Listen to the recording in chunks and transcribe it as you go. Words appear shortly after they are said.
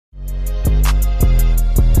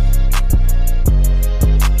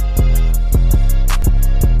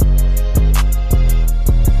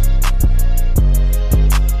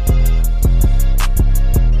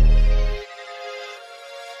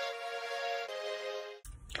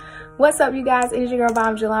What's up, you guys? It is your girl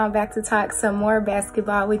Bomb Jalon, back to talk some more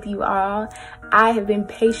basketball with you all. I have been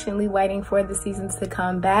patiently waiting for the season to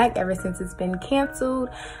come back ever since it's been canceled.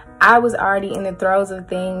 I was already in the throes of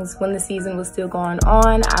things when the season was still going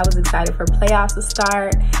on. I was excited for playoffs to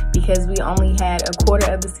start because we only had a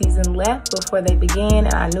quarter of the season left before they began,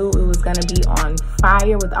 and I knew it was going to be on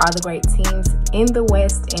fire with all the great teams in the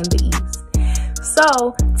West and the East.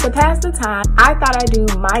 So, to pass the time, I thought I'd do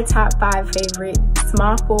my top 5 favorite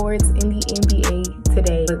small forwards in the NBA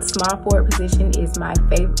today. The small forward position is my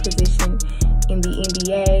favorite position in the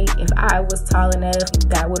NBA. If I was tall enough,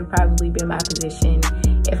 that would have probably been my position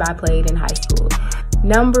if I played in high school.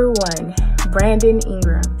 Number 1, Brandon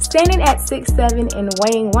Ingram. Standing at 6'7" and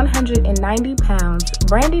weighing 190 pounds,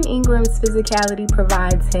 Brandon Ingram's physicality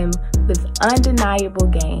provides him with undeniable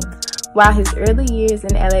game. While his early years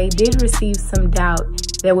in LA did receive some doubt,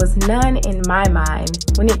 there was none in my mind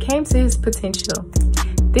when it came to his potential.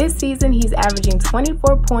 This season, he's averaging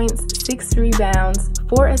 24 points, 6 rebounds,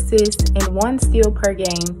 4 assists, and 1 steal per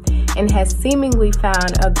game, and has seemingly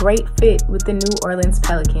found a great fit with the New Orleans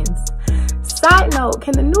Pelicans. Side note,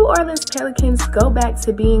 can the New Orleans Pelicans go back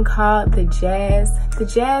to being called the Jazz? The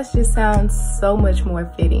Jazz just sounds so much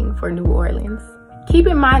more fitting for New Orleans. Keep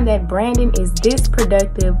in mind that Brandon is this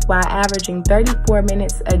productive while averaging 34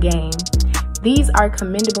 minutes a game. These are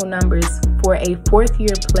commendable numbers for a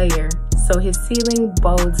fourth-year player, so his ceiling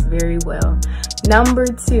bodes very well. Number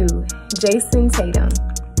 2, Jason Tatum.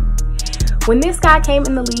 When this guy came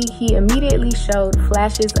in the league, he immediately showed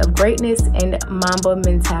flashes of greatness and Mamba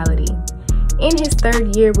mentality. In his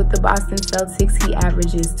 3rd year with the Boston Celtics, he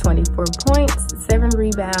averages 24 points, 7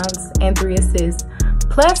 rebounds, and 3 assists,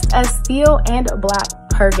 plus a steal and a block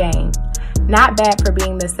per game. Not bad for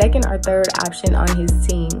being the 2nd or 3rd option on his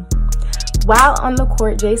team. While on the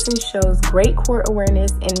court, Jason shows great court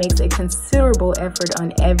awareness and makes a considerable effort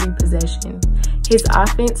on every possession. His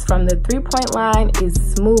offense from the 3-point line is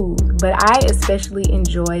smooth, but I especially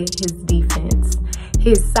enjoy his defense.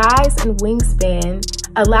 His size and wingspan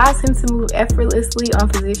allows him to move effortlessly on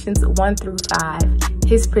positions 1 through 5.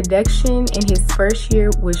 His production in his first year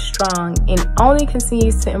was strong and only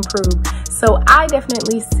continues to improve, so I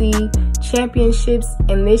definitely see championships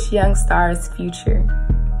in this young star's future.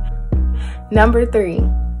 Number 3,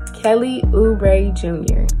 Kelly Oubre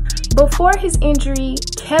Jr. Before his injury,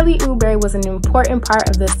 Kelly Oubre was an important part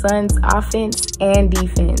of the Suns' offense and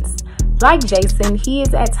defense. Like Jason, he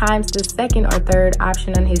is at times the 2nd or 3rd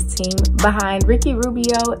option on his team behind Ricky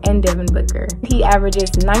Rubio and Devin Booker. He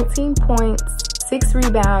averages 19 points, 6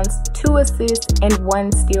 rebounds, 2 assists, and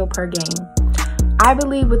 1 steal per game. I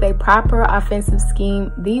believe with a proper offensive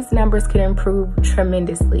scheme, these numbers could improve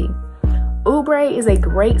tremendously. Oubre is a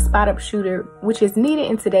great spot-up shooter, which is needed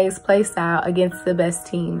in today's play style against the best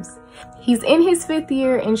teams. He's in his 5th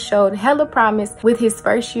year and showed hella promise with his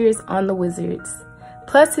first years on the Wizards.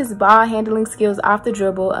 Plus, his ball handling skills off the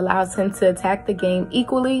dribble allows him to attack the game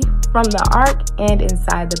equally from the arc and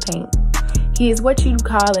inside the paint. He is what you'd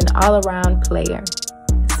call an all-around player.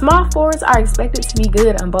 Small forwards are expected to be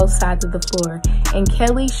good on both sides of the floor, and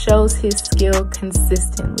Kelly shows his skill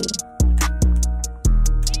consistently.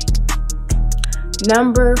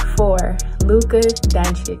 Number 4, Luka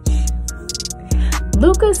Doncic.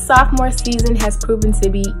 Luka's sophomore season has proven to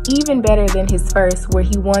be even better than his first, where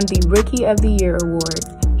he won the Rookie of the Year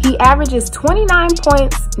award. He averages 29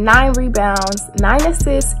 points, 9 rebounds, 9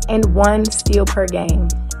 assists, and 1 steal per game.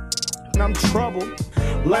 I'm troubled.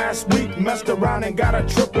 Last week messed around and got a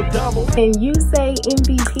triple-double. And you say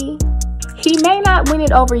MVP? He may not win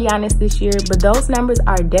it over Giannis this year, but those numbers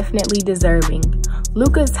are definitely deserving.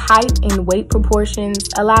 Luka's height and weight proportions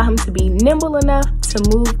allow him to be nimble enough to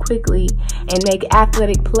move quickly and make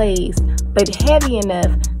athletic plays, but heavy enough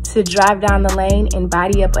to drive down the lane and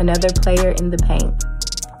body up another player in the paint.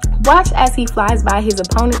 Watch as he flies by his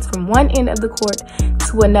opponents from one end of the court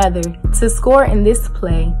to another to score in this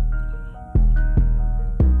play,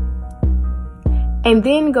 and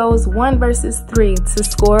then goes 1 versus 3 to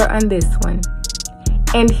score on this one.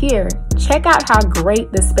 And here, check out how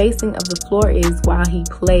great the spacing of the floor is while he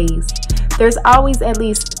plays. There's always at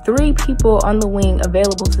least 3 people on the wing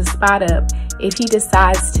available to spot up if he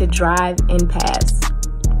decides to drive and pass.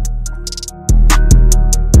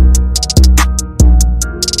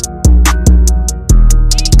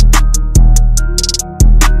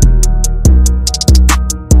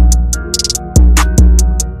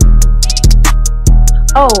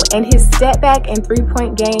 Oh, and his step back and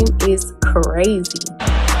 3-point game is crazy.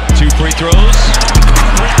 2 free throws.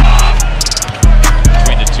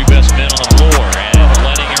 Between the 2 best men on the floor and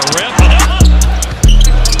letting her rip.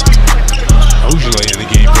 Ojale in the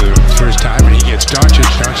game for the first time, and he gets Doncic.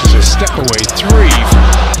 Doncic is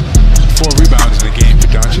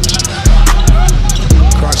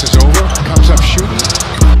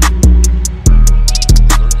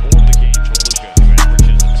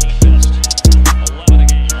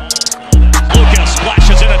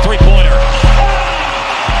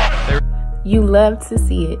You love to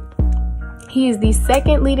see it. He is the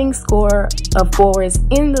second leading scorer of forwards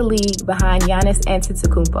in the league behind Giannis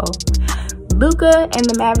Antetokounmpo. Luka and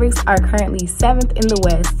the Mavericks are currently 7th in the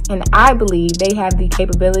West, and I believe they have the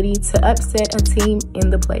capability to upset a team in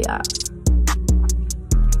the playoffs.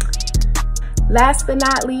 Last but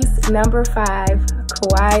not least, number 5,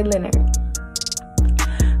 Kawhi Leonard.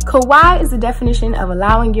 Kawhi is the definition of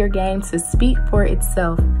allowing your game to speak for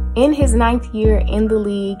itself. In his 9th year in the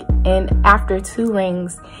league and after 2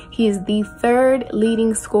 rings, he is the 3rd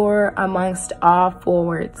leading scorer amongst all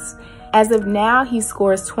forwards. As of now, he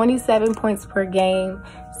scores 27 points per game,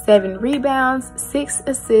 7 rebounds, 6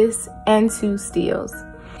 assists, and 2 steals.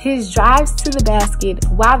 His drives to the basket,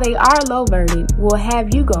 while they are low-verted, will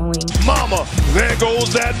have you going, Mama, there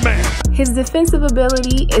goes that man. His defensive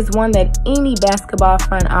ability is one that any basketball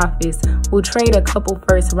front office will trade a couple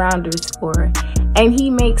first-rounders for, and he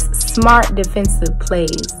makes smart defensive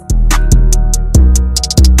plays.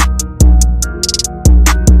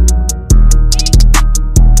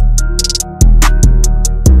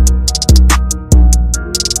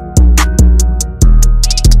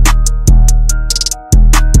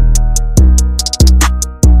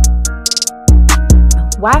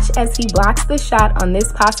 Watch as he blocks the shot on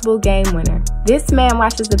this possible game winner. This man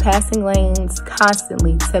watches the passing lanes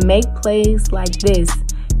constantly to make plays like this,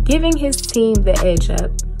 giving his team the edge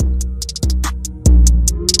up.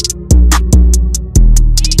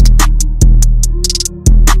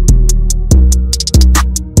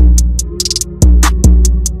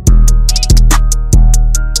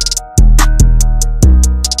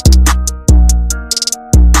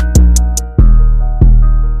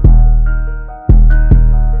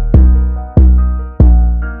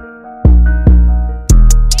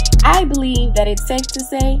 I believe that it's safe to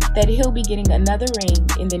say that he'll be getting another ring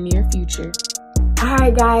in the near future.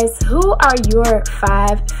 Alright guys, who are your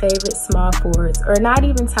 5 favorite small forwards? Or not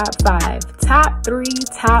even top 5, top 3,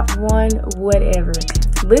 top 1, whatever.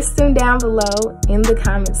 List them down below in the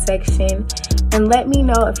comment section and let me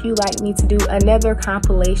know if you'd like me to do another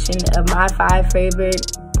compilation of my 5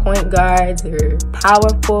 favorite point guards or power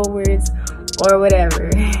forwards or whatever.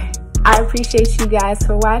 I appreciate you guys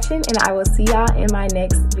for watching, and I will see y'all in my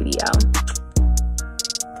next video.